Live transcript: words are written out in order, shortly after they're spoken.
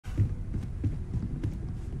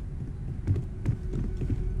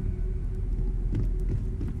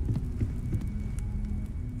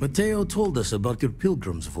Matteo told us about your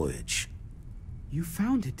pilgrim's voyage. You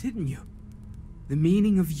found it, didn't you? The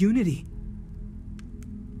meaning of unity.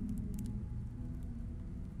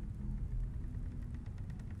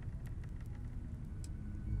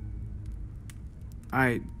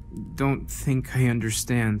 I don't think I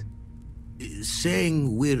understand.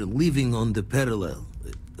 Saying we're living on the parallel,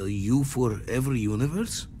 a you for every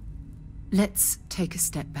universe? Let's take a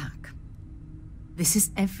step back. This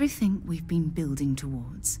is everything we've been building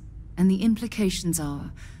towards, and the implications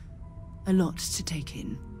are a lot to take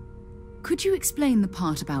in. Could you explain the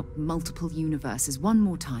part about multiple universes one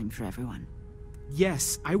more time for everyone?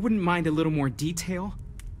 Yes, I wouldn't mind a little more detail.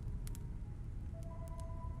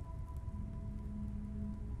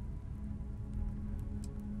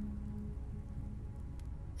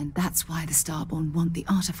 And that's why the Starborn want the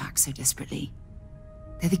artifacts so desperately.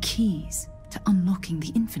 They're the keys to unlocking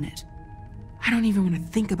the infinite. I don't even want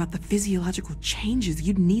to think about the physiological changes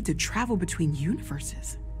you'd need to travel between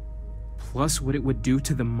universes. Plus what it would do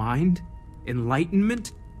to the mind?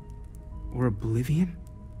 Enlightenment? Or oblivion?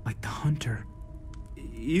 Like the Hunter.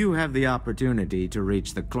 You have the opportunity to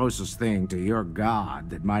reach the closest thing to your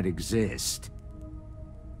god that might exist.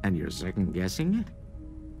 And you're second-guessing it?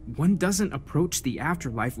 One doesn't approach the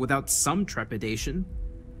afterlife without some trepidation.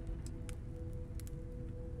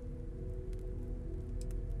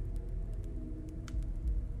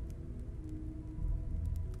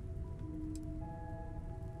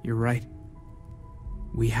 You're right.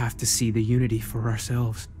 We have to see the unity for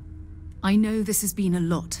ourselves. I know this has been a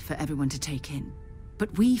lot for everyone to take in,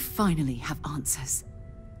 but we finally have answers.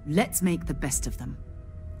 Let's make the best of them.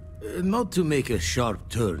 Not to make a sharp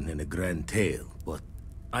turn in a grand tale, but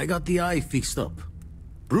I got the eye fixed up.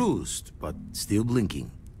 Bruised, but still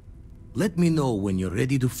blinking. Let me know when you're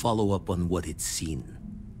ready to follow up on what it's seen.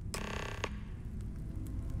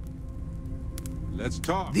 Let's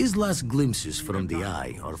talk. These last glimpses from the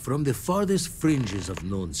eye are from the farthest fringes of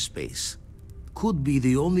known space. Could be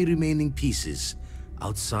the only remaining pieces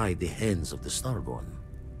outside the hands of the Starborn.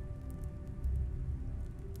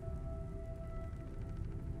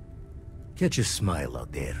 Catch a smile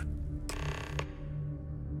out there.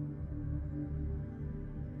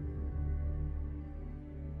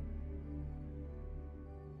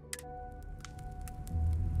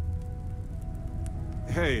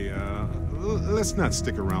 Hey, let's not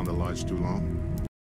stick around the lodge too long.